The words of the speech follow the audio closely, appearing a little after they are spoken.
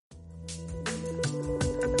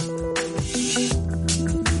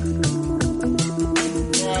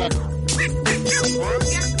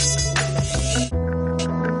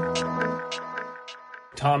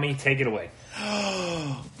Tommy, take it away.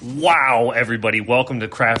 Wow, everybody. Welcome to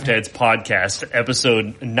Craft Heads Podcast,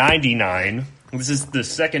 episode 99. This is the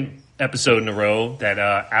second episode in a row that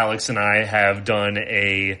Alex and I have done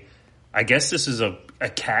I guess this is a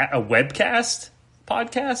webcast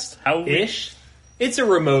podcast? Ish? It's a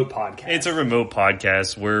remote podcast. It's a remote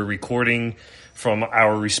podcast. We're recording from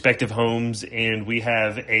our respective homes, and we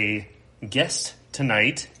have a guest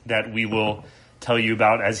tonight that we will tell you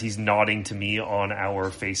about as he's nodding to me on our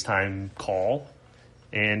FaceTime call.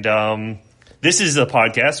 And this is a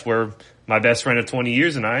podcast where my best friend of 20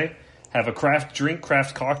 years and I have a craft drink,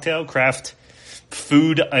 craft cocktail, craft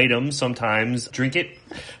food item sometimes, drink it,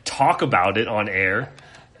 talk about it on air,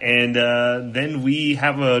 and then we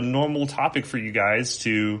have a normal topic for you guys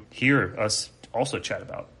to hear us also chat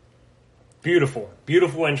about. Beautiful.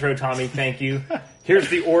 Beautiful intro, Tommy. Thank you. Here's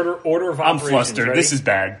the order of operations. I'm flustered. Ready? This is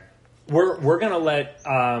bad. We're going to let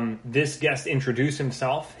this guest introduce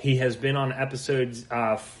himself. He has been on episodes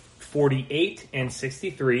 48 and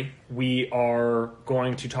 63. We are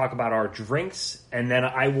going to talk about our drinks, and then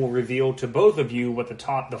I will reveal to both of you what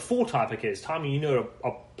the full topic is. Tommy, you know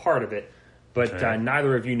a part of it, but okay.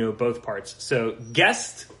 Neither of you know both parts. So,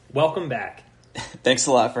 guest, welcome back. Thanks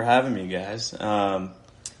a lot for having me, guys.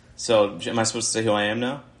 So, am I supposed to say who I am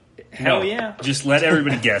now? Hell yeah. Just let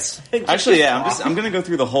everybody guess. Actually, yeah, I'm going to go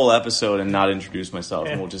through the whole episode and not introduce myself,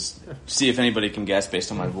 and we'll just see if anybody can guess based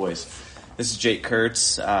on my voice. This is Jake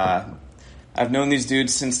Kurtz. I've known these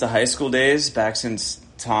dudes since the high school days, back since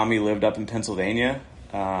Tommy lived up in Pennsylvania.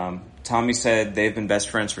 Tommy said they've been best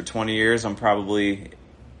friends for 20 years. I'm probably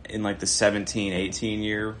in like the 17, 18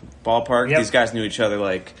 year ballpark. Yep. These guys knew each other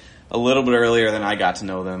like a little bit earlier than I got to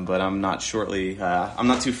know them, but I'm not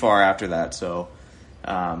too far after that, so...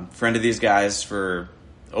 friend of these guys for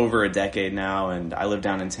over a decade now, and I live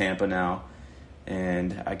down in Tampa now,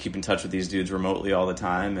 and I keep in touch with these dudes remotely all the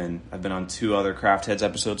time, and I've been on 2 other Craft Heads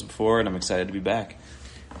episodes before, and I'm excited to be back.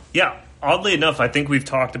 Yeah, oddly enough, I think we've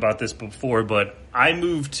talked about this before, but I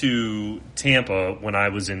moved to Tampa when I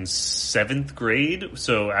was in 7th grade,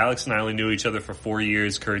 so Alex and I only knew each other for 4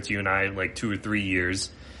 years, Kurt, you and I, like 2 or 3 years,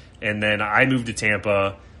 and then I moved to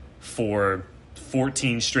Tampa for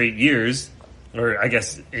 14 straight years. Or I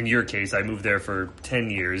guess in your case, I moved there for 10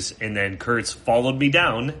 years, and then Kurtz followed me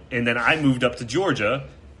down, and then I moved up to Georgia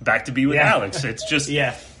back to be with Alex. It's just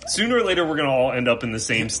sooner or later we're going to all end up in the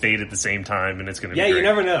same state at the same time, and it's going to be great. You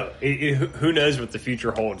never know. Who knows what the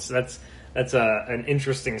future holds? That's an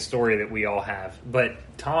interesting story that we all have. But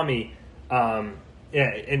Tommy,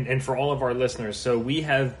 and for all of our listeners, so we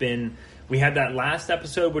had that last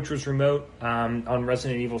episode, which was remote on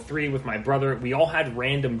Resident Evil 3 with my brother. We all had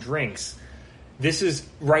random drinks. This is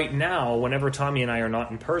right now, whenever Tommy and I are not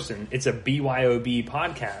in person, it's a BYOB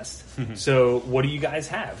podcast. So what do you guys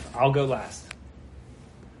have? I'll go last.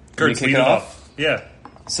 Kurt, lead it off. Yeah.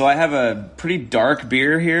 So I have a pretty dark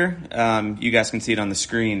beer here. You guys can see it on the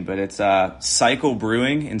screen, but it's Cycle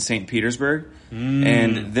Brewing in St. Petersburg.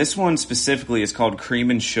 And this one specifically is called Cream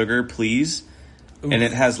and Sugar, Please. Oof. And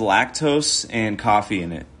it has lactose and coffee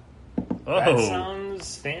in it. Oh. That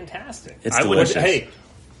sounds fantastic. It's delicious. Hey,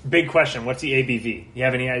 big question. What's the ABV? You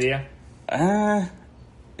have any idea?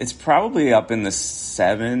 It's probably up in the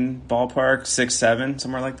 7 ballpark, 6, 7,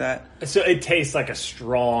 somewhere like that. So it tastes like a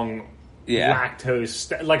strong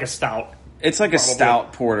lactose, like a stout. It's like probably a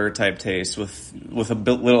stout porter type taste with a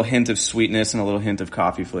little hint of sweetness and a little hint of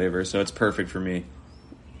coffee flavor. So it's perfect for me.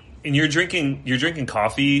 And you're drinking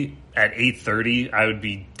coffee at 8:30. I would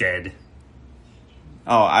be dead.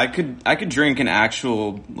 Oh, I could drink an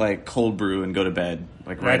actual like cold brew and go to bed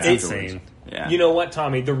like right That's afterwards. insane. Yeah. You know what,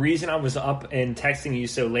 Tommy? The reason I was up and texting you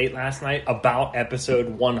so late last night about episode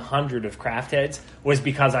 100 of Craft Heads was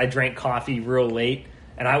because I drank coffee real late,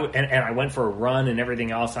 and I went for a run and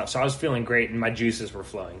everything else. So I was feeling great, and my juices were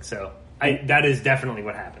flowing. So that is definitely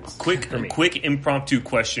what happens. Quick impromptu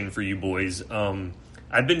question for you boys.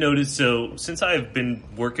 I've been noticed. So since I've been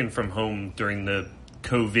working from home during the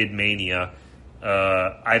COVID mania.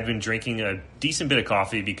 I've been drinking a decent bit of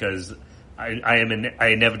coffee because I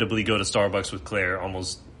inevitably go to Starbucks with Claire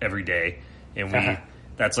almost every day, and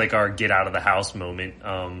that's like our get out of the house moment.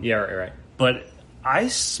 Right. But I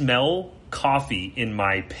smell coffee in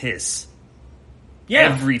my piss.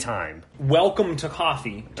 Every time. Welcome to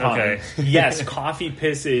coffee, Tommy. Okay. Yes, coffee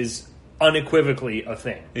piss is unequivocally a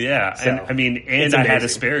thing. Yeah, so, and I had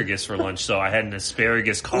asparagus for lunch, so I had an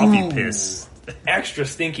asparagus coffee piss. Extra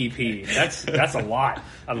stinky pee. That's a lot.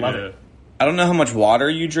 I love it. I don't know how much water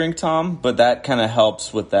you drink, Tom, but that kind of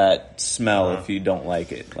helps with that smell if you don't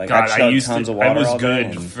like it. Like God, I I chug used tons to. of water I was all day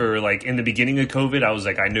good and- for like in the beginning of COVID. I was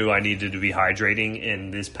like, I knew I needed to be hydrating,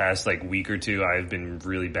 and this past like week or two, I've been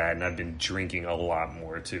really bad, and I've been drinking a lot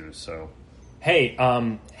more too. So Hey,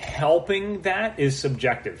 helping that is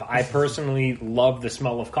subjective. I personally love the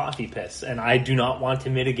smell of coffee piss, and I do not want to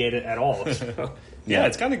mitigate it at all. So, yeah,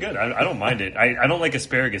 it's kind of good. I don't mind it. I don't like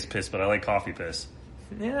asparagus piss, but I like coffee piss.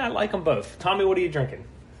 yeah, I like them both. Tommy, what are you drinking?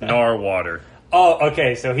 Nar water. Oh,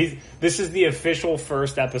 okay. So this is the official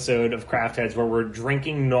first episode of Craft Heads where we're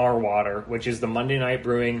drinking Nar Water, which is the Monday Night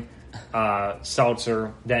Brewing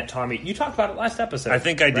seltzer that Tommy, you talked about it last episode. I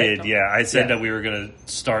think I right, did. Tommy? Yeah, I said Yeah. that we were gonna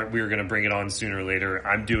start. We were gonna bring it on sooner or later.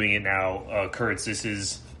 I'm doing it now. Kurtz, this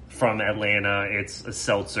is from Atlanta. It's a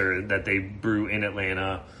seltzer that they brew in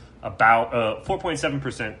Atlanta. About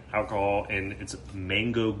 4.7% alcohol, and it's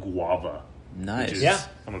mango guava. Nice. Which is, Yeah.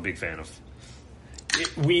 I'm a big fan of.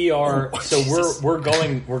 We are so Jesus. we're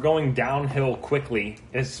going downhill quickly.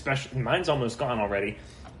 Especially mine's almost gone already.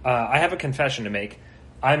 I have a confession to make.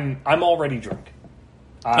 I'm already drunk.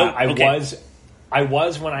 okay. I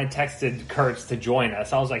was when I texted Kurtz to join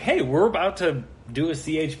us. I was like, "Hey, we're about to do a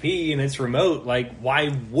CHP and it's remote. Like,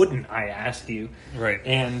 why wouldn't I ask you?" Right.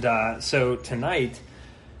 And so tonight,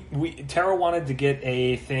 Tara wanted to get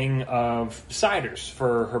a thing of ciders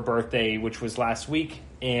for her birthday, which was last week,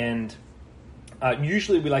 and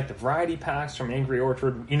usually we like the variety packs from Angry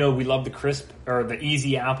Orchard. You know, we love the crisp or the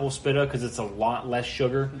easy apple spitta because it's a lot less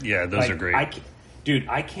sugar. Yeah, those are great.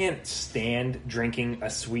 I can't stand drinking a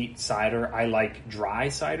sweet cider. I like dry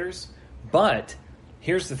ciders. But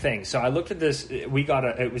here's the thing. So I looked at this. It was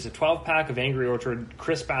a 12-pack of Angry Orchard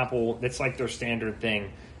crisp apple. That's like their standard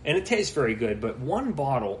thing. And it tastes very good. But one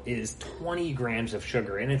bottle is 20 grams of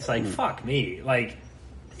sugar. And it's like, fuck me. Like,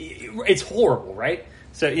 it's horrible, right?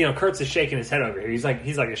 So, you know, Kurtz is shaking his head over here. He's like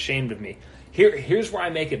ashamed of me. Here's where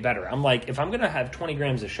I make it better. I'm like, if I'm going to have 20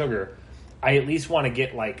 grams of sugar, I at least want to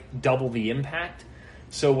get like double the impact.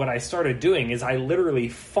 So what I started doing is I literally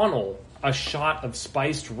funnel a shot of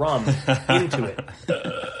spiced rum into it.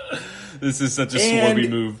 This is such a And- swarmy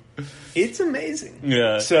move. It's amazing.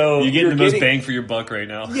 Yeah. So you're getting you're the most getting- bang for your buck right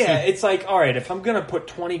now. Yeah, it's like, all right, if I'm going to put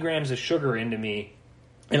 20 grams of sugar into me,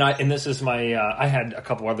 and this is my, I had a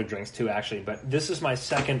couple other drinks too, actually, but this is my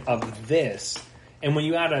second of this. And when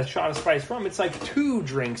you add a shot of spiced rum, it's like 2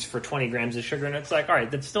 drinks for 20 grams of sugar. And it's like, all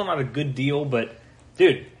right, that's still not a good deal, but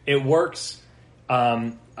dude, it works.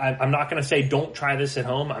 I'm not going to say don't try this at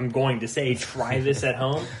home. I'm going to say try this at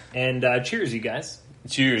home. And cheers, you guys.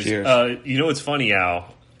 Cheers. Cheers. You know what's funny,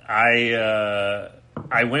 Al? I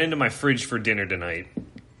went into my fridge for dinner tonight,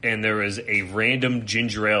 and there was a random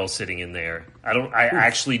ginger ale sitting in there. I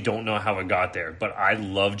actually don't know how it got there, but I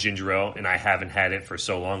love ginger ale, and I haven't had it for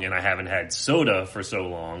so long, and I haven't had soda for so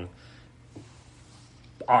long.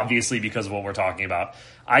 Obviously, because of what we're talking about.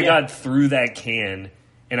 I got through that can,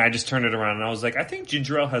 and I just turned it around, and I was like, I think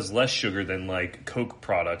ginger ale has less sugar than, like, Coke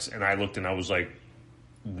products. And I looked, and I was like,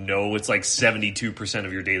 no, it's like 72%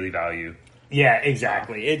 of your daily value. Yeah,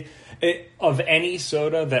 exactly. Of any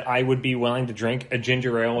soda that I would be willing to drink, a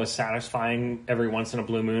ginger ale is satisfying every once in a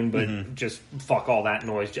blue moon, but just fuck all that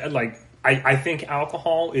noise. Like, I think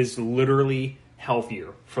alcohol is literally healthier,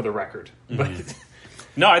 for the record. But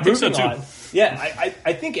No, I think so moving too. on. Yeah,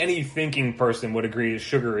 I think any thinking person would agree that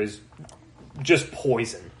sugar is just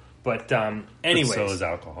poison. But anyways, So is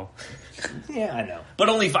alcohol. yeah, I know. But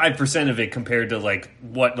only 5% of it compared to like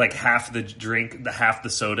half the drink, half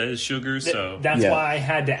the soda is sugar. So That's Yeah. why I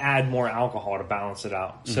had to add more alcohol to balance it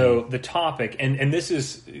out. So the topic, and this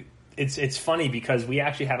is, it's funny because we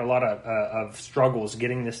actually had a lot of struggles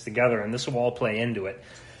getting this together, and this will all play into it.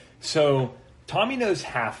 So Tommy knows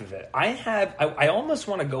half of it. I almost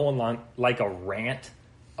want to go on like a rant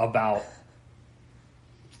about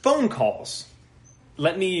phone calls.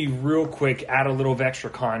 Let me real quick add a little of extra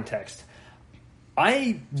context.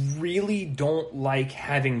 I really don't like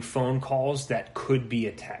having phone calls that could be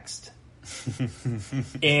a text.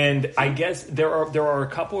 And I guess there are a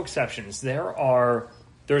couple exceptions.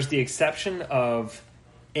 There's the exception of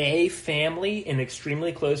family and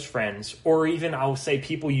extremely close friends, or even I'll say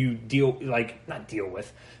people you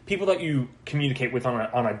people that you communicate with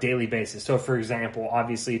on a daily basis. So for example,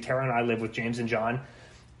 obviously Tara and I live with James and John.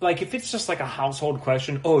 Like, if it's just like a household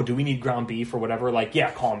question, oh, do we need ground beef or whatever? Like, yeah,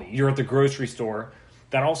 call me. You're at the grocery store.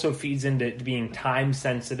 That also feeds into being time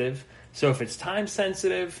sensitive. So if it's time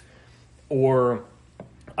sensitive or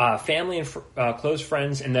family and close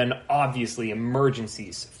friends, and then obviously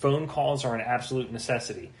emergencies, phone calls are an absolute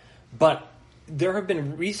necessity. But there have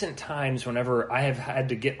been recent times whenever I have had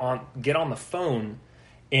to get on the phone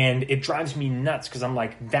And it drives me nuts because I'm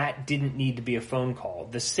like, that didn't need to be a phone call.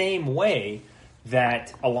 The same way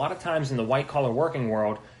that a lot of times in the white-collar working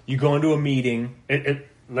world, you go into a meeting,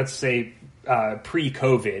 let's say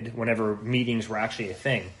pre-COVID, whenever meetings were actually a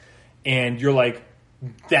thing, and you're like,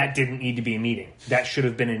 that didn't need to be a meeting. That should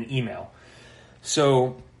have been an email.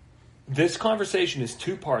 So this conversation is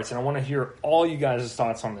 2 parts, and I want to hear all you guys'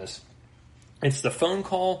 thoughts on this. It's the phone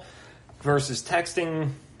call versus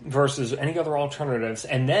texting versus any other alternatives,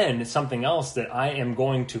 and then something else that I am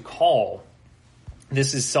going to call.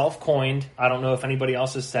 This is self-coined. I don't know if anybody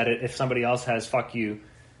else has said it. If somebody else has, fuck you.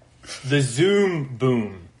 The Zoom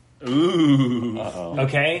boom. Ooh. Uh-oh.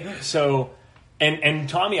 Okay? So, and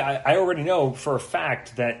Tommy, I already know for a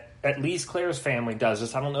fact that at least Claire's family does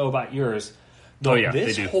this. I don't know about yours. Oh, yeah,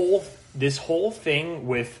 this they do. This whole thing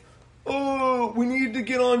with, oh, we need to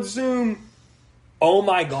get on Zoom. Oh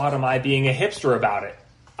my God, am I being a hipster about it?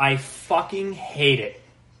 I fucking hate it.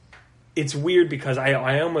 It's weird because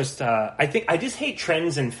I almost I think I just hate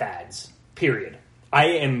trends and fads. Period. I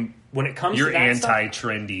am when it comes You're to that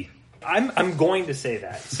anti-trendy. stuff, I'm going to say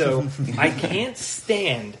that. So I can't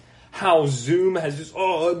stand how Zoom has this.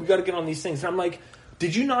 Oh, we got to get on these things. And I'm like,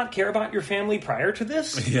 did you not care about your family prior to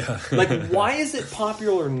this? Yeah. Like, why is it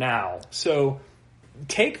popular now? So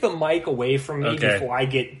take the mic away from me before I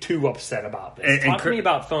get too upset about this. Talk to me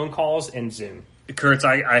about phone calls and Zoom. Kurtz,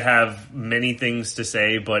 I have many things to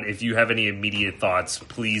say, but if you have any immediate thoughts,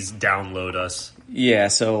 please download us. Yeah,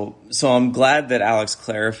 so I'm glad that Alex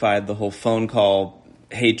clarified the whole phone call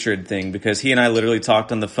hatred thing, because he and I literally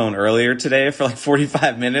talked on the phone earlier today for like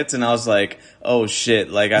 45 minutes, and I was like, oh shit,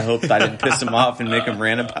 like I hope I didn't piss him off and make him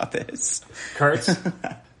rant about this. Kurtz,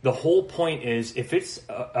 the whole point is if it's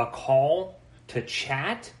a call to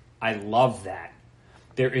chat, I love that.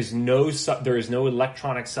 There is no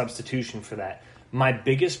electronic substitution for that. My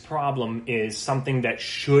biggest problem is something that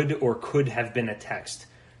should or could have been a text.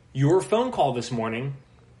 Your phone call this morning,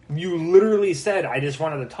 you literally said, I just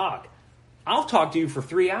wanted to talk. I'll talk to you for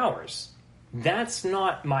 3 hours. That's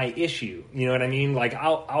not my issue. You know what I mean? Like,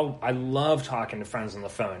 I love talking to friends on the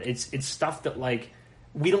phone. It's stuff that, like,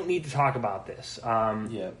 we don't need to talk about this.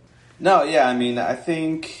 Yeah. No, yeah, I mean, I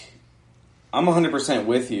think I'm 100%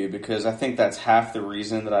 with you, because I think that's half the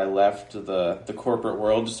reason that I left the corporate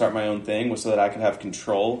world to start my own thing, was so that I could have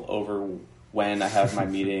control over when I have my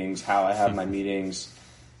meetings, how I have my meetings,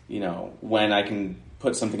 you know, when I can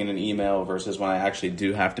put something in an email versus when I actually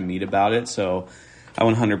do have to meet about it. So I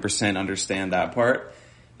 100% understand that part.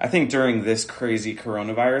 I think during this crazy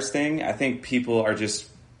coronavirus thing, I think people are just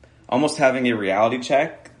almost having a reality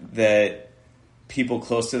check that people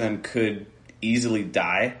close to them could easily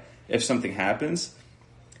die if something happens.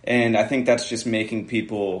 And I think that's just making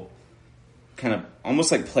people kind of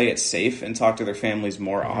almost like play it safe and talk to their families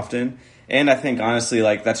more often. And I think honestly,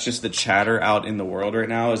 like, that's just the chatter out in the world right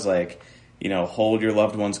now, is like, you know, hold your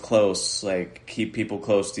loved ones close, like keep people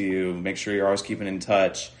close to you, make sure you're always keeping in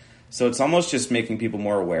touch. So it's almost just making people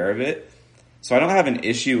more aware of it. So I don't have an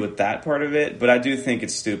issue with that part of it, but I do think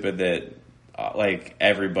it's stupid that like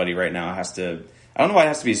everybody right now has to, I don't know why it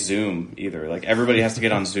has to be Zoom either. Like, everybody has to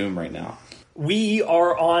get on Zoom right now. We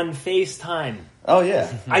are on FaceTime. Oh,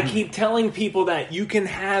 yeah. I keep telling people that you can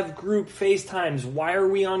have group FaceTimes. Why are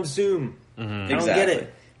we on Zoom? I don't get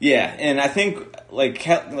it. Yeah, and I think, like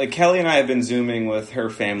Kelly and I have been Zooming with her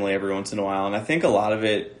family every once in a while, and I think a lot of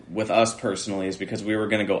it with us personally is because we were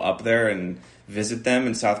going to go up there and visit them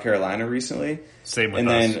in South Carolina recently. Same with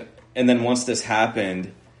us. And then once this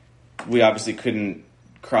happened, we obviously couldn't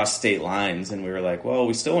cross state lines, and we were like, well,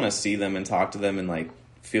 we still want to see them and talk to them and like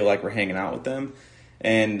feel like we're hanging out with them.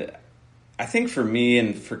 And I think for me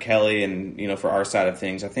and for Kelly and, you know, for our side of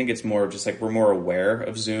things, I think it's more of just like we're more aware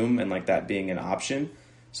of Zoom and like that being an option.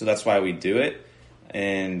 So that's why we do it.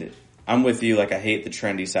 And I'm with you, like I hate the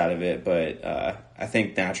trendy side of it, but I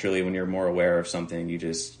think naturally when you're more aware of something, you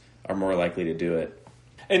just are more likely to do it.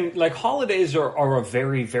 And like holidays are a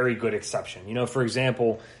very, very good exception. You know, for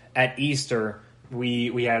example, at Easter,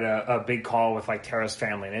 we had a big call with like Tara's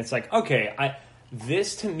family, and it's like, okay,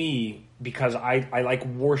 this to me, because I like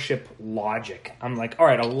worship logic. I'm like, all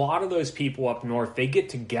right, a lot of those people up north, they get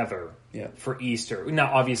together for Easter.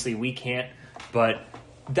 Now, obviously we can't, but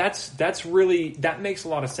that's really, that makes a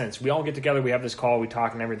lot of sense. We all get together, we have this call, we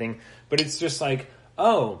talk and everything, but it's just like,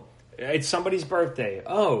 oh, it's somebody's birthday.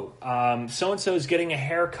 Oh, so-and-so is getting a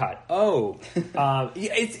haircut. Oh,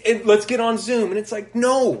 let's get on Zoom. And it's like,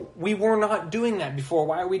 no, we were not doing that before.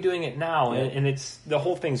 Why are we doing it now? Yeah. And it's, the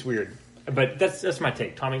whole thing's weird. But that's my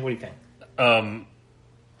take. Tommy, what do you think?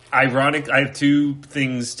 I have two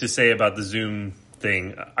things to say about the Zoom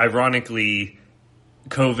thing. Ironically,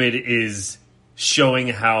 COVID is showing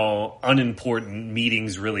how unimportant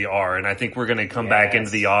meetings really are. And I think we're going to come back into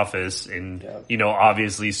the office and,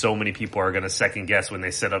 obviously so many people are going to second guess when they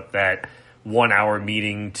set up that 1 hour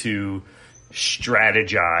meeting to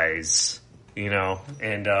strategize,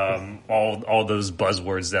 and all those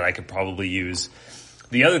buzzwords that I could probably use.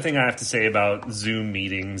 The other thing I have to say about Zoom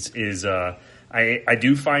meetings is I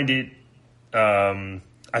do find it,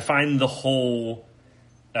 I find the whole,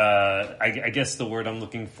 I guess the word I'm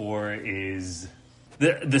looking for is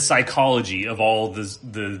the psychology of all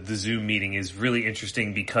the Zoom meeting is really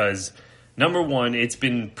interesting because, number one, it's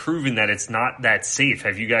been proven that it's not that safe.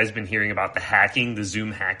 Have you guys been hearing about the hacking, the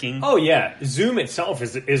Zoom hacking? Oh, yeah. Zoom itself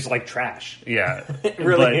is like trash. Yeah. It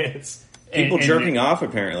really is. People jerking off,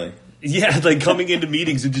 apparently. Yeah, like coming into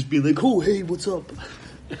meetings and just being like, oh, hey, what's up?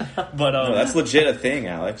 But no, that's legit a thing,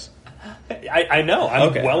 Alex. I know.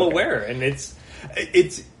 I'm well aware. And it's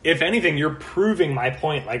if anything, you're proving my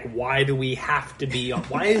point. Like, why do we have to be on?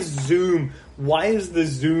 Why is the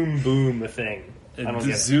Zoom boom a thing?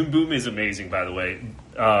 The Zoom boom is amazing, by the way.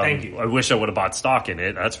 Thank you. I wish I would have bought stock in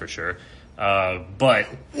it, that's for sure. But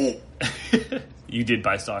you did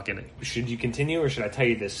buy stock in it. Should you continue or should I tell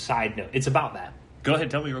you this side note? It's about that. Go ahead,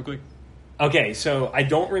 tell me real quick. Okay, so I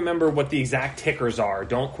don't remember what the exact tickers are.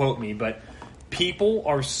 Don't quote me, but people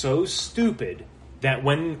are so stupid that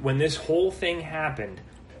when this whole thing happened,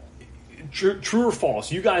 true or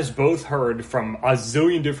false, you guys both heard from a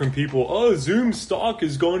zillion different people, oh, Zoom stock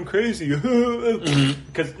is going crazy.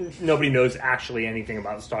 Because nobody knows actually anything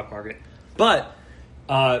about the stock market. But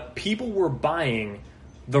people were buying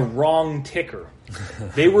the wrong ticker.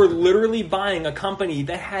 They were literally buying a company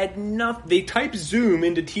that had nothing. They typed Zoom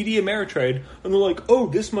into TD Ameritrade, and they're like, "Oh,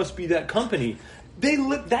 this must be that company."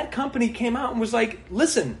 That company came out and was like,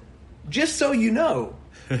 "Listen, just so you know,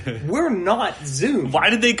 we're not Zoom." Why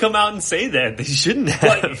did they come out and say that? They shouldn't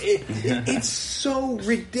have. But it's so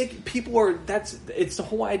ridiculous. People are. It's the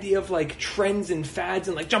whole idea of like trends and fads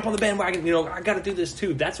and like jump on the bandwagon. I got to do this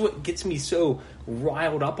too. That's what gets me so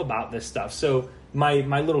riled up about this stuff. So. My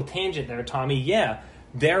little tangent there, Tommy, yeah,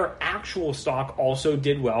 their actual stock also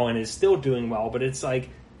did well and is still doing well, but it's like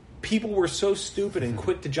people were so stupid and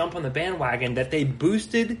quick to jump on the bandwagon that they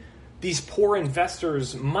boosted these poor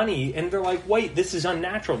investors' money, and they're like, wait, this is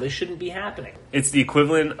unnatural. This shouldn't be happening. It's the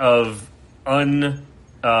equivalent of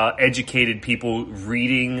uneducated people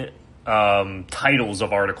reading titles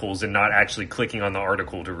of articles and not actually clicking on the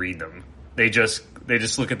article to read them. They just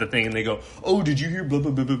look at the thing and they go, oh, did you hear blah,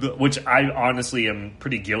 blah, blah, blah, blah, which I honestly am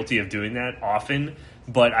pretty guilty of doing that often,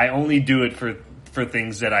 but I only do it for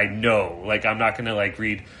things that I know. Like, I'm not going to, like,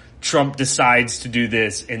 read Trump decides to do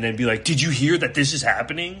this and then be like, did you hear that this is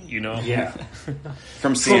happening? Yeah.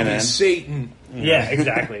 From CNN. Trump is Satan. Yeah,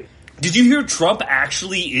 exactly. Did you hear Trump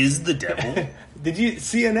actually is the devil? Did you?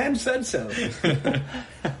 CNN said so.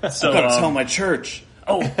 So I've got to tell my church.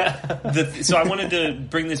 So I wanted to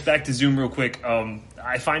bring this back to Zoom real quick.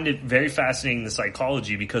 I find it very fascinating, the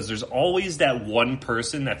psychology, because there's always that one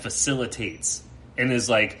person that facilitates and is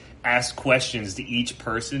like, ask questions to each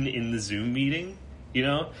person in the Zoom meeting,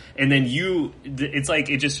 and then it's like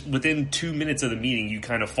it just within 2 minutes of the meeting, you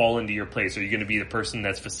kind of fall into your place. Are you going to be the person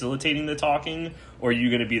that's facilitating the talking, or are you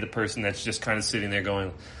going to be the person that's just kind of sitting there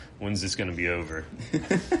going, when's this going to be over?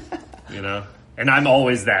 And I'm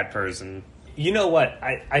always that person. You know what?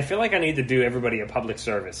 I feel like I need to do everybody a public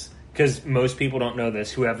service because most people don't know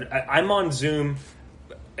this. I'm on Zoom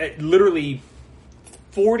literally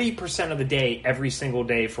 40% of the day, every single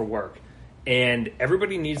day for work. And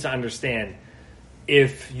everybody needs to understand,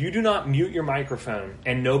 if you do not mute your microphone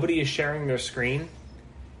and nobody is sharing their screen,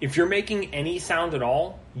 if you're making any sound at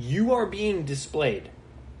all, you are being displayed.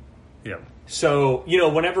 Yeah. So,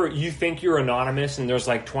 whenever you think you're anonymous and there's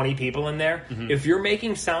like 20 people in there, if you're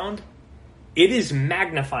making sound, it is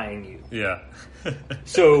magnifying you. Yeah.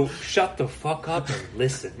 So shut the fuck up and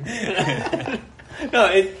listen.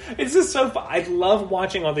 No, it's just so fun. I love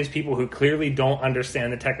watching all these people who clearly don't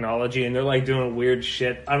understand the technology and they're like doing weird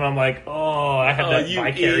shit. And I'm like, I have that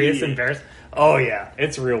vicarious embarrassment. Oh yeah,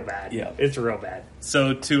 it's real bad. Yeah, it's real bad.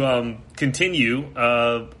 So to continue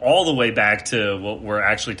all the way back to what we're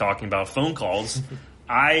actually talking about, phone calls.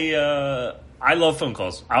 I love phone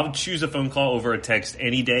calls. I'll choose a phone call over a text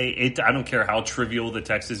any day. I don't care how trivial the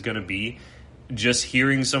text is going to be. Just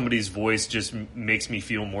hearing somebody's voice just makes me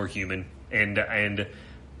feel more human. And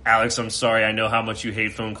Alex, I'm sorry. I know how much you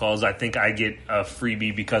hate phone calls. I think I get a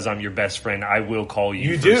freebie because I'm your best friend. I will call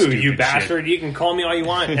you. You do, you bastard. Shit. You can call me all you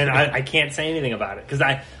want, and I can't say anything about it because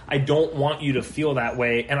I don't want you to feel that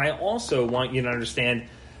way. And I also want you to understand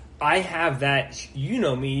I have that,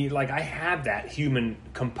 me, like I have that human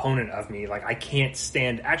component of me. Like I can't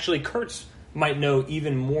stand, actually Kurt's might know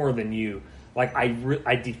even more than you. Like,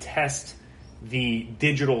 I detest the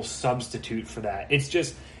digital substitute for that.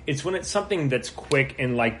 It's when it's something that's quick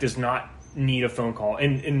and like does not need a phone call.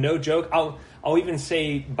 And no joke, I'll even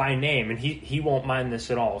say by name, and he won't mind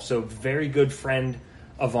this at all. So very good friend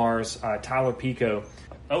of ours, Tyler Pico.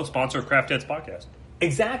 Oh, sponsor of Craft Heads Podcast.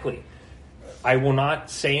 Exactly. I will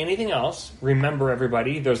not say anything else. Remember,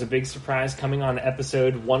 everybody, there's a big surprise coming on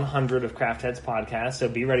episode 100 of Craft Heads Podcast, so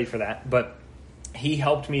be ready for that. But he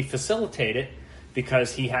helped me facilitate it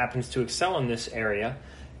because he happens to excel in this area.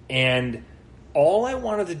 And all I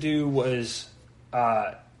wanted to do was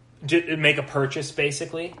make a purchase,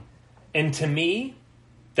 basically. And to me,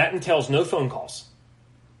 that entails no phone calls.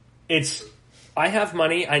 It's, I have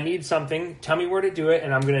money, I need something, tell me where to do it,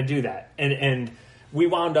 and I'm going to do that. And we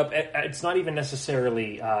wound up, it's not even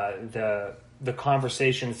necessarily the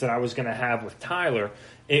conversations that I was going to have with Tyler.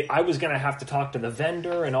 I was going to have to talk to the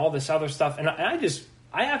vendor and all this other stuff. And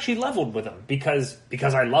I actually leveled with him because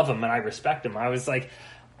I love him and I respect him. I was like,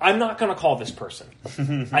 I'm not going to call this person.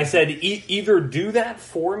 I said, either do that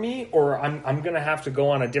for me or I'm going to have to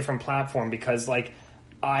go on a different platform because like,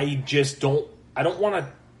 I don't want to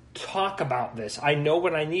talk about this. I know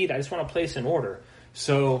what I need. I just want to place an order.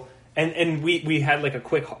 So, and we had like a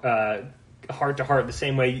quick heart to heart the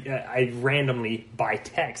same way I randomly by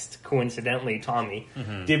text, coincidentally, Tommy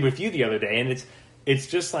did with you the other day. And it's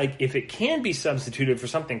just like, if it can be substituted for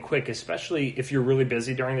something quick, especially if you're really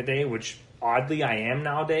busy during the day, which oddly I am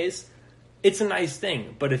nowadays, it's a nice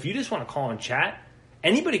thing. But if you just want to call and chat,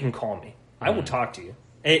 anybody can call me. I will talk to you.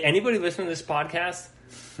 Anybody listening to this podcast,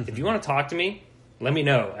 if you want to talk to me, let me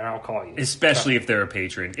know, and I'll call you. Especially if they're a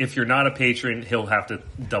patron. If you're not a patron, he'll have to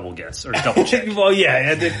double guess or double check. Well,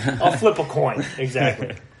 yeah, I'll flip a coin.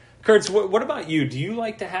 Exactly. Kurtz, what about you? Do you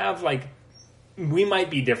like to have, like, we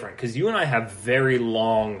might be different, because you and I have very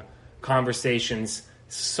long conversations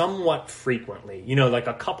somewhat frequently. You know, like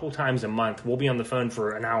a couple times a month, we'll be on the phone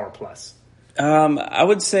for an hour plus. I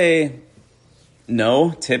would say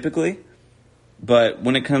no, typically. But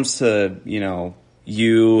when it comes to,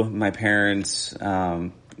 you, my parents,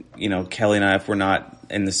 Kelly and I, if we're not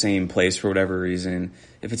in the same place for whatever reason,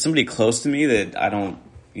 if it's somebody close to me that I don't,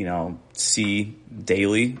 see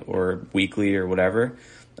daily or weekly or whatever,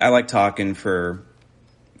 I like talking for,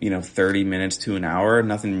 30 minutes to an hour,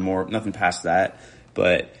 nothing past that.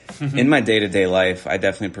 But in my day-to-day life, I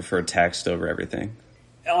definitely prefer text over everything.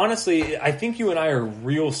 Honestly, I think you and I are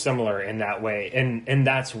real similar in that way. And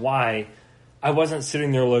that's why I wasn't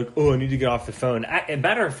sitting there like, oh, I need to get off the phone.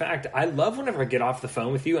 Matter of fact, I love whenever I get off the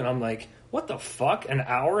phone with you and I'm like, what the fuck? An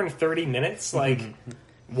hour and 30 minutes? Like,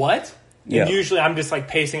 what? Yeah. And usually I'm just like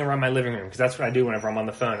pacing around my living room because that's what I do whenever I'm on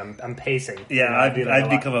the phone. I'm pacing. Yeah,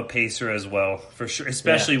 I'd become a pacer as well, for sure.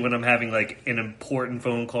 Especially when I'm having like an important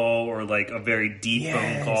phone call or like a very deep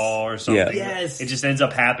phone call or something. Yeah. Yes. It just ends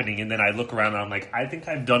up happening, and then I look around and I'm like, I think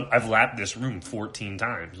I've lapped this room 14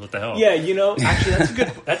 times. What the hell? Yeah,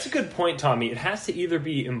 actually that's a good point, Tommy. It has to either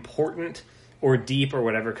be important or deep or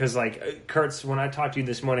whatever. Because like Kurtz, when I talked to you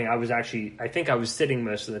this morning, I think I was sitting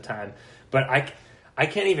most of the time, but I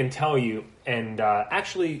can't even tell you, and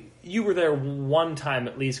actually, you were there one time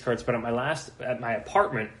at least, Kurtz, but at my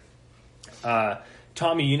apartment,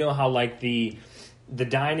 Tommy, you know how like the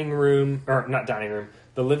dining room, or not dining room,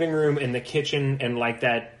 the living room and the kitchen and like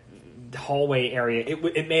that hallway area,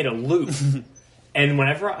 it made a loop. And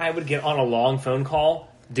whenever I would get on a long phone call,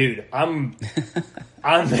 dude, I'm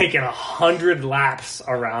making 100 laps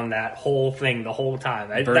around that whole thing the whole time.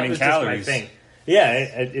 Burning that was calories. Just my thing. Yeah,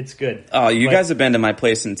 it's good. Oh, you guys have been to my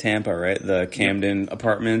place in Tampa, right? The Camden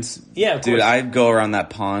Apartments? Yeah, of Dude, course. I'd go around that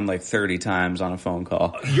pond like 30 times on a phone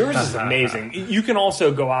call. Yours is amazing. You can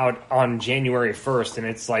also go out on January 1st and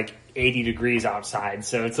it's like 80 degrees outside,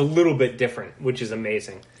 so it's a little bit different, which is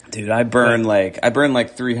amazing. Dude, I burn like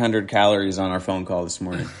 300 calories on our phone call this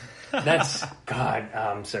morning. That's God,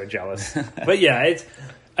 I'm so jealous. But yeah,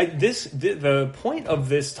 the point of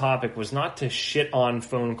this topic was not to shit on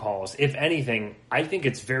phone calls. If anything, I think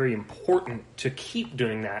it's very important to keep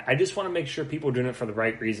doing that. I just want to make sure people are doing it for the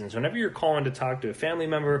right reasons. Whenever you're calling to talk to a family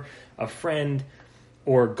member, a friend,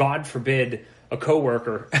 or God forbid, a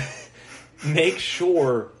coworker, make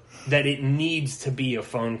sure that it needs to be a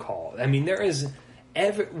phone call. I mean,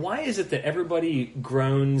 why is it that everybody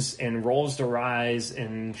groans and rolls their eyes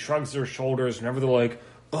and shrugs their shoulders whenever they're like,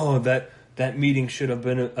 oh, that meeting should have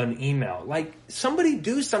been an email? Like, somebody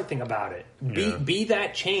do something about it. Be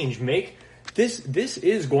that change. Make this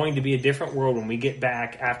is going to be a different world when we get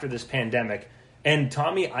back after this pandemic. And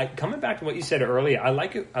Tommy, coming back to what you said earlier, I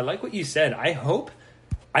like what you said. I hope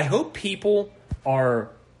people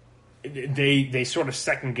are they sort of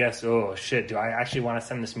second guess, oh shit, do I actually want to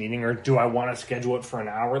send this meeting, or do I want to schedule it for an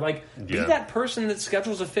hour? Like, be that person that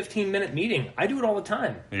schedules a 15-minute meeting. I do it all the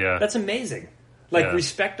time. Yeah. That's amazing. Like,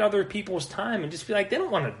 respect other people's time and just be like, they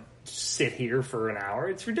don't want to sit here for an hour.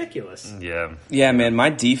 It's ridiculous. Yeah, man, my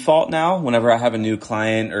default now, whenever I have a new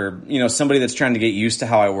client or, somebody that's trying to get used to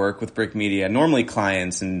how I work with Brick Media, normally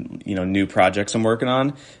clients and, new projects I'm working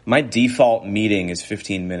on, my default meeting is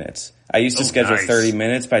 15 minutes. I used to schedule 30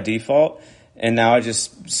 minutes by default, and now I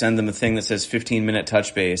just send them a thing that says 15-minute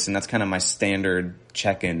touch base, and that's kind of my standard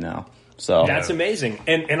check-in now. So that's amazing.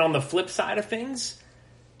 And on the flip side of things,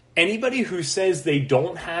 anybody who says they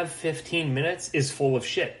don't have 15 minutes is full of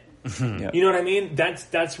shit. Yep. You know what I mean?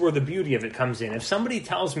 That's where the beauty of it comes in. If somebody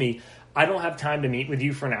tells me, I don't have time to meet with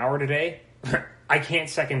you for an hour today, I can't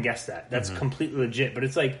second guess that. That's completely legit. But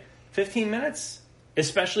it's like, 15 minutes?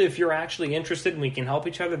 Especially if you're actually interested and we can help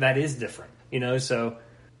each other, that is different. So...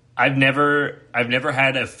 I've never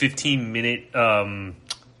had a 15-minute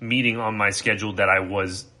meeting on my schedule that I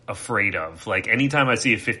was afraid of. Like, anytime I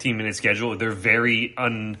see a 15-minute schedule, they're very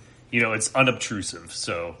it's unobtrusive.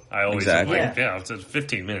 So I always am like, it's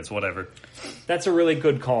 15 minutes, whatever. That's a really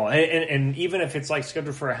good call. And even if it's like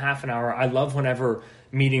scheduled for a half an hour, I love whenever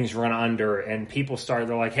meetings run under and people start,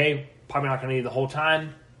 they're like, hey, probably not going to need the whole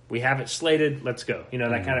time. We have it slated. Let's go.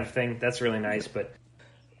 That kind of thing. That's really nice. But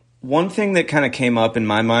one thing that kind of came up in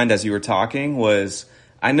my mind as you were talking was,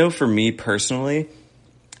 I know for me personally,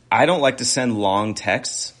 I don't like to send long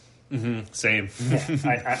texts. Same.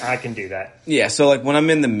 I can do that. Yeah. So like when I'm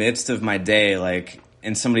in the midst of my day,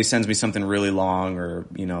 and somebody sends me something really long, or,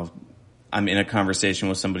 I'm in a conversation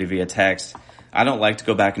with somebody via text, I don't like to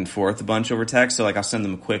go back and forth a bunch over text. So I'll send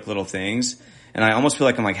them quick little things, and I almost feel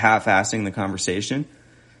like I'm half-assing the conversation.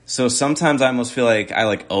 So sometimes I almost feel like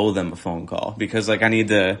I owe them a phone call, because I need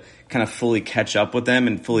to kind of fully catch up with them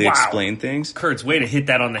and fully explain things. Kurtz, way to hit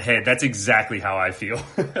that on the head. That's exactly how I feel.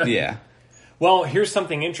 Yeah. Well, here's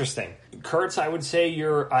something interesting. Kurtz, I would say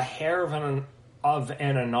you're a hair of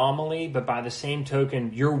an anomaly, but by the same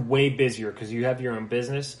token, you're way busier because you have your own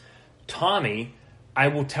business. Tommy, I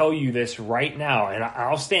will tell you this right now, and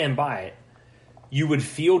I'll stand by it. You would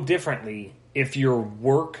feel differently if your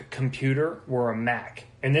work computer were a Mac.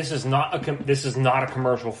 And this is not a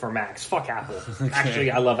commercial for Macs. Fuck Apple. Okay.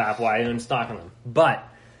 Actually, I love Apple. I own stock in them. But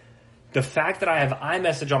the fact that I have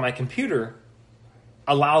iMessage on my computer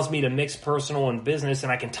allows me to mix personal and business,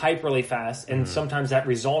 and I can type really fast, and sometimes that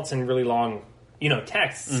results in really long,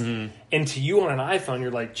 texts. And to you on an iPhone,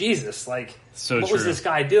 you're like, Jesus, what was this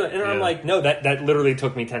guy doing? And I'm like, no, that literally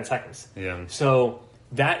took me 10 seconds. Yeah. So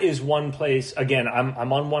that is one place. Again,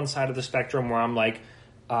 I'm on one side of the spectrum where I'm like,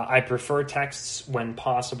 I prefer texts when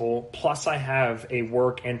possible. Plus, I have a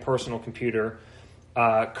work and personal computer.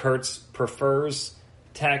 Kurtz prefers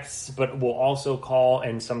texts, but will also call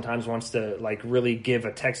and sometimes wants to really give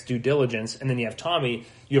a text due diligence. And then you have Tommy.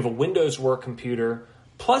 You have a Windows work computer.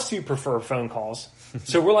 Plus, you prefer phone calls.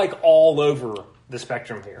 So we're all over the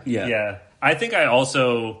spectrum here. Yeah. I think I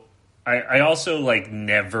also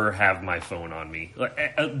never have my phone on me.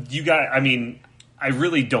 I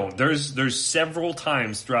really don't. There's several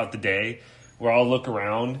times throughout the day where I'll look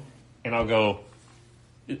around and I'll go,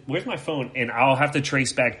 where's my phone? And I'll have to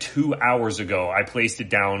trace back 2 hours ago. I placed it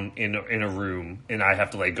down in a room, and I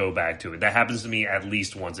have to go back to it. That happens to me at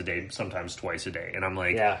least once a day, sometimes twice a day. And I'm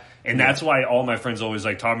like, and that's why all my friends always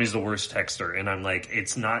Tommy's the worst texter. And I'm like,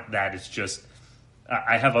 it's not that. It's just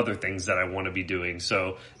I have other things that I want to be doing.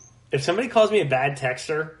 So if somebody calls me a bad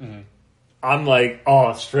texter, I'm like,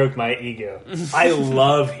 oh, stroke my ego. I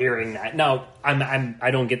love hearing that. Now,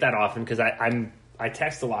 I don't get that often because I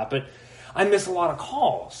text a lot, but I miss a lot of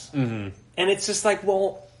calls. And it's just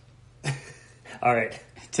well, all right.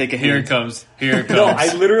 Take a hint. Here it comes. No,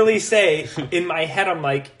 I literally say, in my head, I'm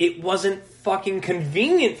like, it wasn't fucking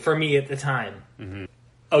convenient for me at the time.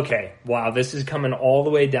 Okay, wow, this is coming all the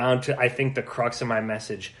way down to, I think, the crux of my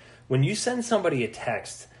message. When you send somebody a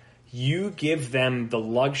text, you give them the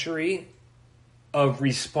luxury of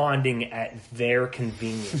responding at their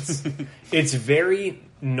convenience. It's very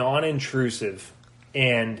non-intrusive,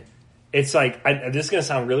 and it's this is going to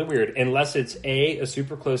sound really weird, unless it's a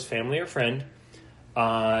super close family or friend,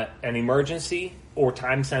 an emergency, or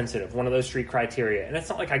time sensitive, one of those three criteria. And it's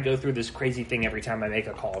not like I go through this crazy thing every time I make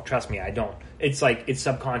a call. Trust me, I don't. It's it's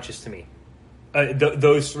subconscious to me.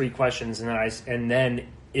 Those three questions, and then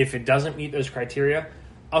if it doesn't meet those criteria,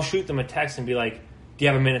 I'll shoot them a text and be like, do you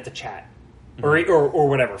have a minute to chat? Or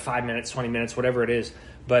whatever, 5 minutes, 20 minutes, whatever it is.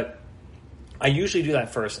 But I usually do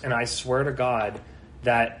that first, and I swear to God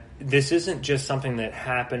that this isn't just something that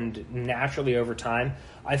happened naturally over time.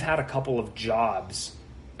 I've had a couple of jobs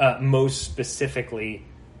most specifically,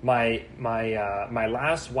 my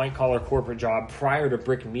last white collar corporate job prior to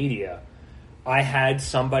Brick Media, I had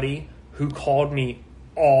somebody who called me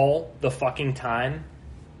all the fucking time,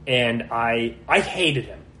 and I hated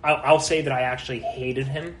him. I'll say that I actually hated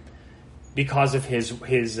him because of his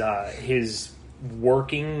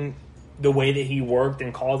working, the way that he worked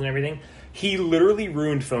and called and everything. He literally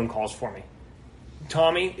ruined phone calls for me.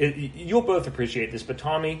 Tommy, you'll both appreciate this, but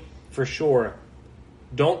Tommy, for sure,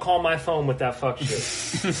 don't call my phone with that fuck shit.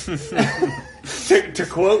 to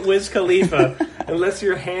quote Wiz Khalifa, unless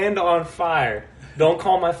your hand on fire, don't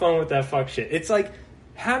call my phone with that fuck shit. It's like,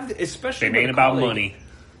 especially it ain't about money.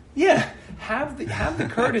 Yeah, have the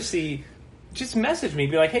courtesy. Just message me,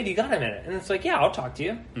 be like, hey, do you got a minute? And it's like, yeah, I'll talk to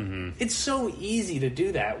you. Mm-hmm. It's so easy to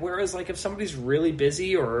do that. Whereas, like, if somebody's really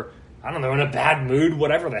busy or, I don't know, in a bad mood,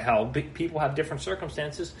 whatever the hell, people have different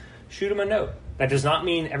circumstances, shoot them a note. That does not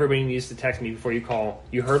mean everybody needs to text me before you call.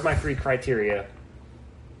 You heard my 3 criteria.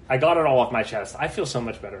 I got it all off my chest. I feel so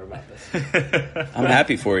much better about this. I'm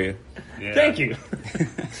happy for you. Yeah. Thank you.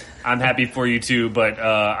 I'm happy for you too, but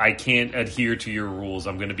I can't adhere to your rules.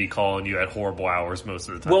 I'm going to be calling you at horrible hours most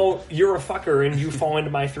of the time. Well, you're a fucker and you fall into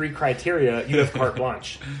my 3 criteria. You have carte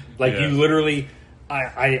blanche. Like, you literally...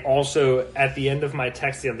 I also, at the end of my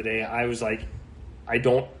text the other day, I was like, I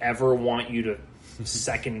don't ever want you to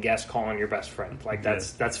second guess calling your best friend. Like,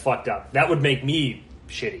 that's fucked up. That would make me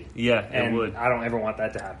shitty. Yeah, and it would. I don't ever want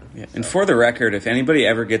that to happen. Yeah. And for the record, if anybody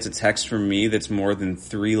ever gets a text from me that's more than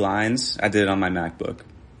 3 lines, I did it on my MacBook.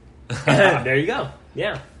 There you go.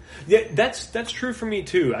 Yeah, that's true for me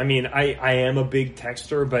too. I mean, I am a big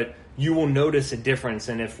texter, but you will notice a difference.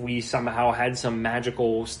 And if we somehow had some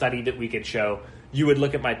magical study that we could show, you would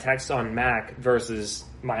look at my text on Mac versus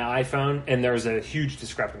my iPhone, and there's a huge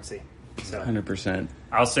discrepancy. So 100%.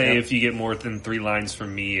 I'll say if you get more than 3 lines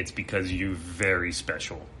from me, it's because you're very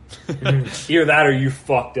special. Either that or you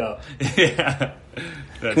fucked up. Yeah.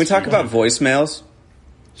 Can we talk about voicemails?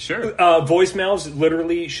 Sure. Voicemails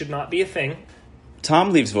literally should not be a thing.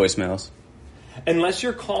 Tom leaves voicemails. Unless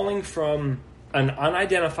you're calling from an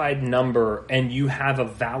unidentified number and you have a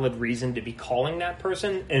valid reason to be calling that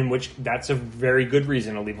person, in which that's a very good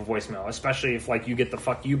reason to leave a voicemail, especially if like you get the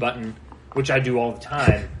fuck you button, which I do all the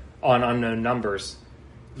time on unknown numbers.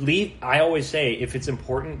 I always say, if it's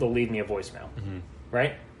important, they'll leave me a voicemail. Mm-hmm.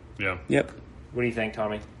 Right? Yeah. Yep. What do you think,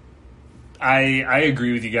 Tommy? I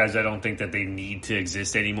agree with you guys. I don't think that they need to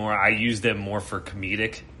exist anymore. I use them more for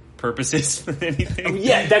comedic purposes than anything. Oh,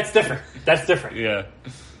 yeah, that's different. That's different. Yeah.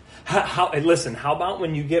 Listen, how about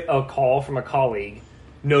when you get a call from a colleague,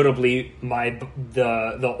 notably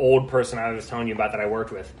the old person I was telling you about that I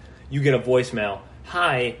worked with, you get a voicemail.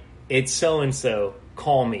 Hi, it's so-and-so.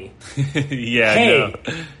 Call me. Yeah. Hey, no.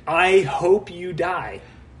 I hope you die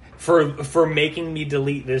for making me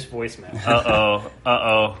delete this voicemail.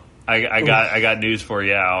 Uh-oh. I got news for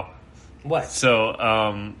you, Al. What? So,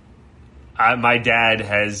 my dad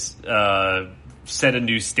has set a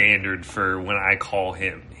new standard for when I call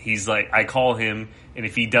him. He's like, I call him, and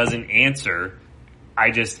if he doesn't answer, I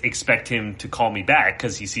just expect him to call me back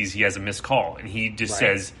because he sees he has a missed call, and he just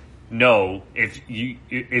says, "No, if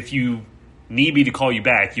you need me to call you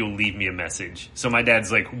back, you'll leave me a message." So my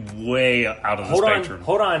dad's like way out of the spectrum.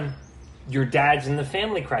 Hold on, your dad's in the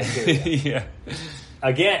family criteria. Yeah.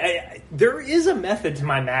 Again, there is a method to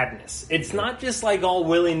my madness. It's not just like all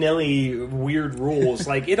willy-nilly weird rules.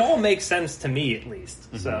 Like, it all makes sense to me, at least.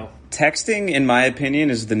 Mm-hmm. So texting, in my opinion,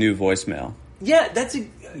 is the new voicemail. Yeah,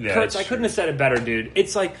 Kurtz, I couldn't have said it better, dude.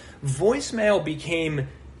 It's like voicemail became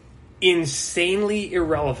insanely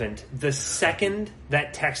irrelevant the second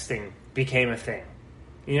that texting became a thing.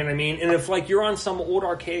 You know what I mean? And if like you're on some old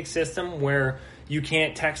archaic system where you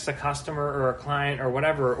can't text a customer or a client or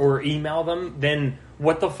whatever, or email them, then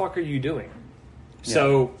what the fuck are you doing? Yeah.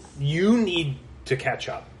 So you need to catch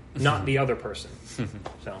up, not the other person.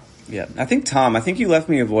 So yeah, I think you left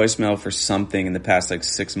me a voicemail for something in the past like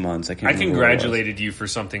 6 months. I congratulated you for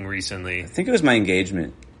something recently. I think it was my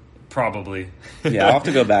engagement. Probably. Yeah, I'll have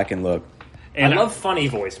to go back and look. And I love funny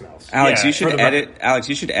voicemails. Alex, you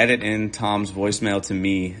should edit in Tom's voicemail to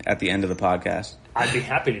me at the end of the podcast. I'd be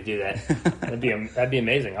happy to do that. That'd be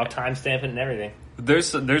amazing. I'll timestamp it and everything.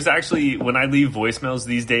 There's actually, when I leave voicemails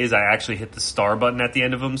these days, I actually hit the star button at the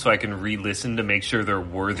end of them so I can re-listen to make sure they're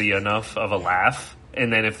worthy enough of a laugh.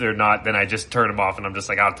 And then if they're not, then I just turn them off and I'm just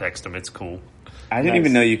like, I'll text them. It's cool. I didn't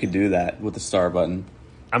even know you could do that with the star button.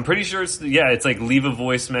 I'm pretty sure it's like leave a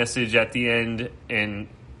voice message at the end and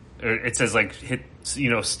it says like hit,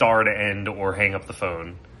 star to end or hang up the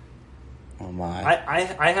phone. Oh my!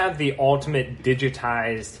 I have the ultimate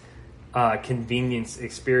digitized convenience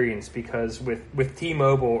experience because with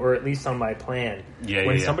T-Mobile, or at least on my plan, when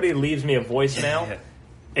yeah. somebody leaves me a voicemail,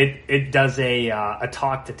 it does a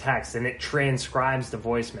talk to text and it transcribes the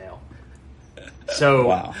voicemail. So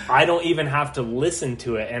Wow. I don't even have to listen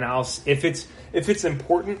to it, and if it's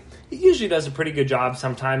important, it usually does a pretty good job.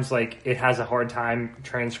 Sometimes like it has a hard time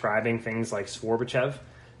transcribing things like Swarbachev,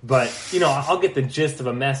 but I'll get the gist of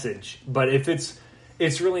a message. But if it's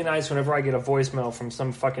really nice whenever I get a voicemail from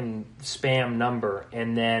some fucking spam number,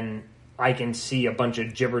 and then I can see a bunch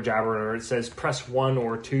of jibber jabber, or it says press 1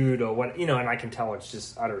 or 2 to what, and I can tell it's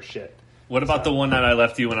just utter shit. What about the one that I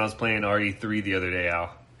left you when I was playing RE3 the other day,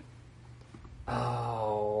 Al?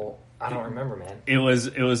 Oh, I don't remember, man. It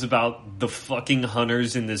was about the fucking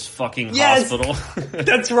hunters in this fucking hospital.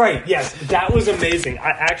 That's right. Yes, that was amazing.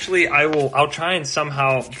 I'll try and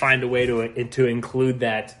somehow find a way to include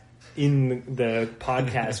that in the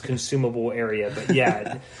podcast consumable area. But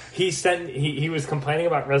yeah, he was complaining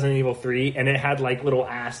about Resident Evil 3, and it had like little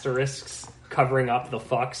asterisks covering up the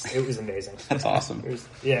fucks. It was amazing. That's awesome.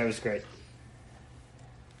 It was great.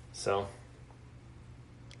 So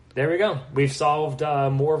there we go. We've solved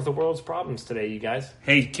more of the world's problems today, you guys.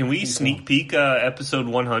 Hey, can we sneak peek episode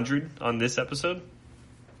 100 on this episode?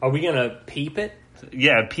 Are we gonna peep it?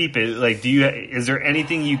 Yeah, peep it. Like, is there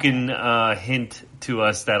anything you can hint to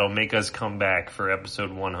us that'll make us come back for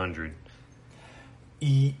episode 100?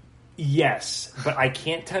 Yes, but I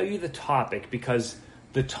can't tell you the topic because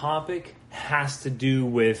the topic has to do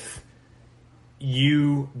with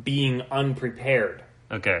you being unprepared.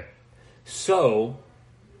 Okay. So,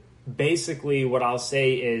 basically what I'll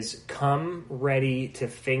say is come ready to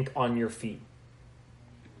think on your feet.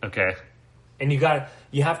 Okay. And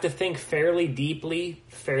you have to think fairly deeply,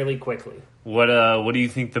 fairly quickly. What do you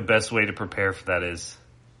think the best way to prepare for that is?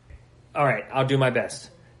 All right, I'll do my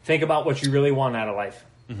best. Think about what you really want out of life.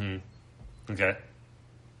 Mm-hmm. Okay.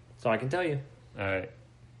 That's all I can tell you. All right.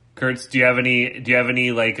 Kurtz, do you have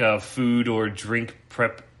any like food or drink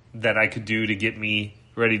prep that I could do to get me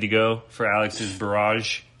ready to go for Alex's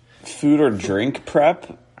barrage? Food or drink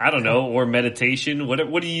prep? I don't know, or meditation.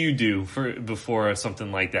 What do you do before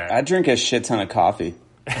something like that? I drink a shit ton of coffee.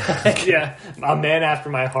 Yeah, a man after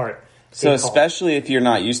my heart. So especially if you're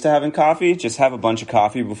not used to having coffee, just have a bunch of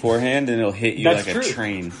coffee beforehand and it'll hit you That's like true. a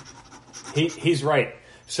train. He's right.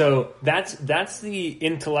 So that's the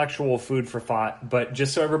intellectual food for thought. But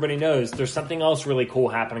just so everybody knows, there's something else really cool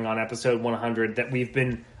happening on episode 100 that we've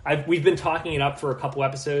been talking it up for a couple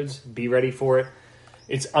episodes. Be ready for it.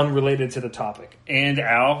 It's unrelated to the topic. And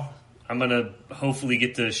Al, I'm going to hopefully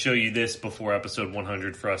get to show you this before episode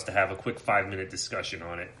 100 for us to have a quick 5-minute discussion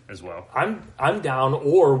on it as well. I'm down,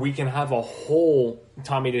 or we can have a whole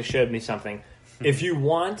Tommy just showed me something. If you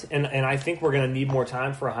want, and I think we're going to need more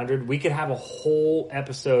time for 100, we could have a whole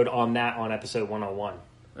episode on that on episode 101.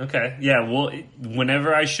 Okay. Yeah, well,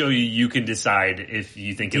 whenever I show you, you can decide if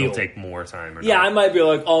you think Deal. it'll take more time or not. Yeah, I might be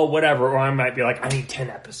like, oh, whatever, or I might be like, I need 10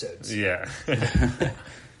 episodes. Yeah.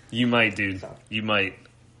 You might, dude. You might.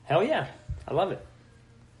 Hell yeah. I love it.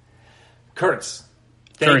 Kurtz,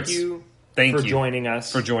 thank you for joining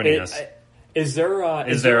us. Is there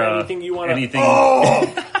anything you want to... Anything... Oh!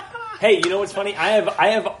 Hey, you know what's funny? I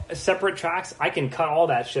have separate tracks. I can cut all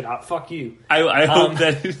that shit out. Fuck you. I hope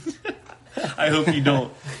that... I hope you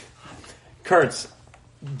don't. Kurtz,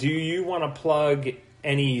 do you want to plug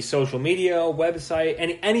any social media, website,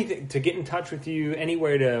 anything to get in touch with you,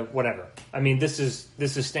 anywhere to whatever? I mean, this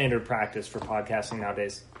is standard practice for podcasting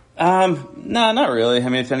nowadays. No, not really. I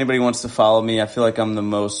mean, if anybody wants to follow me, I feel like I'm the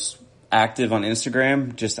most active on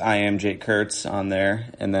Instagram. Just I am Jake Kurtz on there.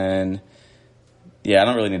 And then, yeah, I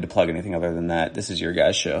don't really need to plug anything other than that. This is your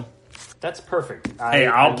guys' show. That's perfect. Hey,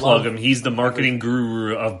 I'll plug him. He's the marketing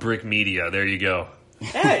guru of Brick Media. There you go.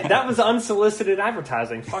 Hey, that was unsolicited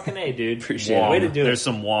advertising. Fucking A, dude. Appreciate it. Way to do it. There's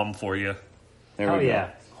some WOM for you. There we go.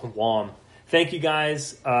 Yeah. WOM. Thank you,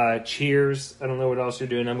 guys. Cheers. I don't know what else you're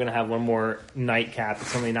doing. I'm going to have one more nightcap.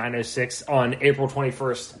 It's only 9:06 on April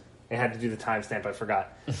 21st. I had to do the timestamp. I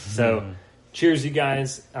forgot. So, cheers, you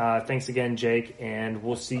guys. Thanks again, Jake. And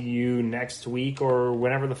we'll see you next week or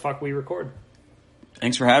whenever the fuck we record.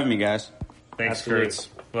 Thanks for having me, guys. Thanks, Absolutely. Kurtz.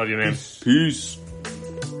 Love you, man. Peace.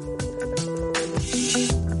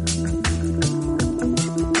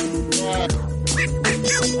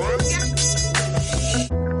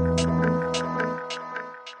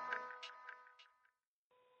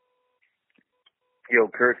 Yo,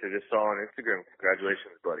 Kurt, I just saw on Instagram.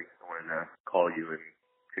 Congratulations, buddy. I wanted to call you and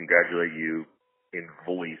congratulate you in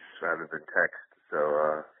voice rather than text.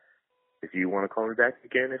 So, if you want to call me back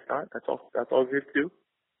again, if not, that's all good too.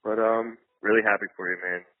 But, really happy for you,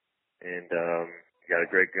 man. And, you got a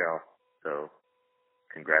great gal. So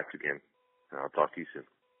congrats again, and I'll talk to you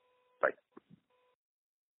soon.